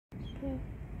Okay.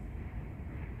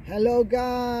 Hello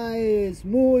guys,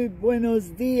 muy buenos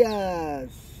días.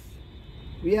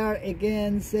 We are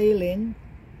again sailing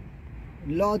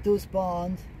Lotus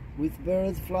Pond with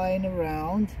birds flying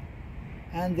around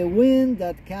and the wind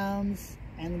that comes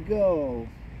and go.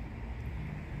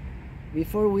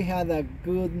 Before we had a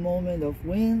good moment of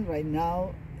wind, right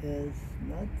now is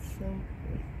not so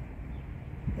great.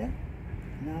 Yeah,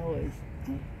 now is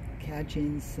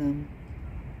catching some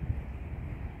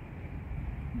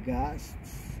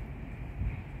gusts.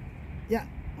 Yeah,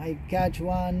 I catch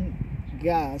one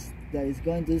gust that is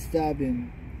going to stop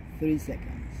in 3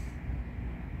 seconds.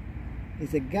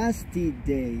 It's a gusty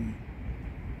day.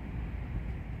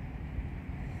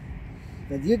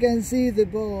 But you can see the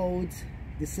boat,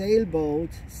 the sailboat,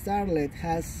 Starlet,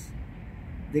 has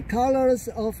the colors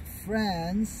of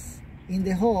France in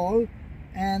the hull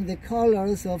and the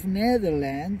colors of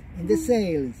Netherlands in the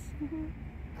sails.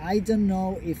 I don't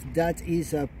know if that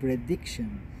is a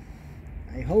prediction.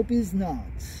 I hope it's not.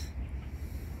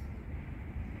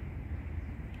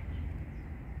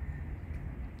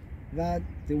 But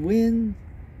the wind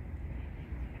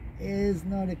is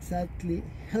not exactly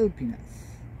helping us.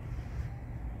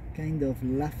 Kind of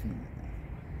laughing at us.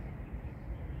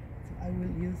 So I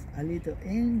will use a little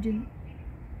engine.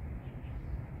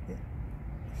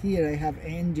 Here I have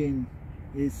engine.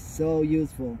 It's so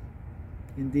useful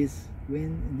in this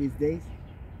wind, in these days.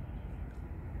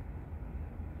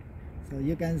 So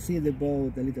you can see the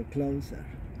boat a little closer.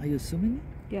 Are you zooming?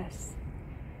 Yes.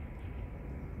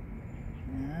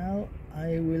 Now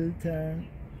I will turn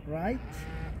right.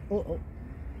 Oh.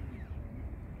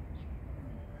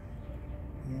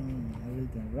 Yeah, I will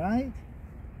turn right.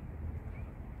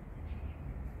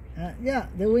 Yeah,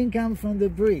 the wind comes from the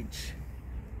bridge.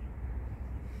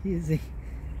 You see?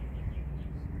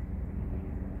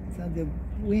 So the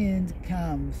wind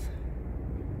comes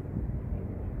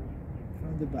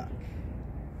from the back.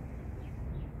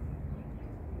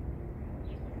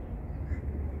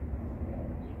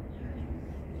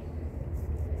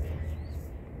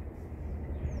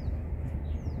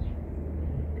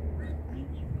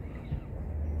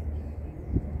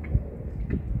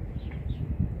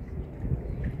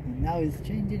 And now it's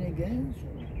changing again, so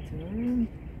turn.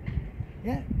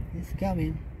 Yeah, it's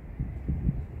coming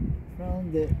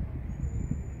from the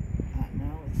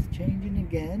now it's changing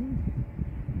again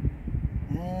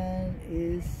and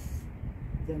is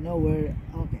don't know where.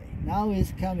 Okay, now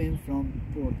it's coming from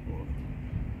portboard.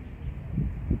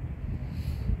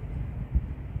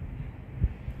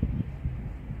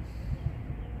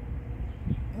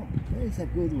 Oh, that is a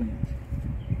good wind.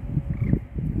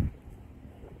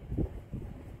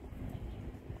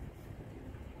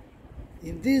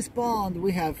 In this pond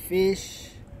we have fish,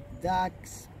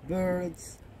 ducks,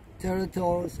 birds,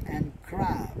 turtles and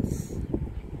crabs.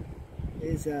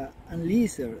 And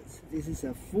lizards. This is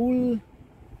a full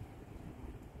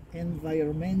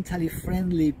environmentally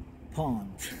friendly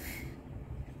pond.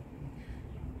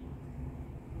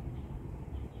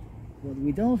 What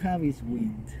we don't have is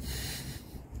wind.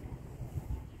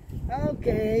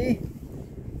 Okay,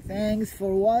 thanks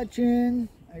for watching.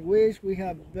 I wish we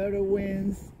have better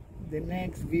winds the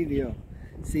next video.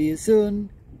 See you soon.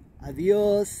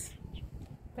 Adios.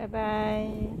 Bye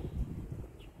bye.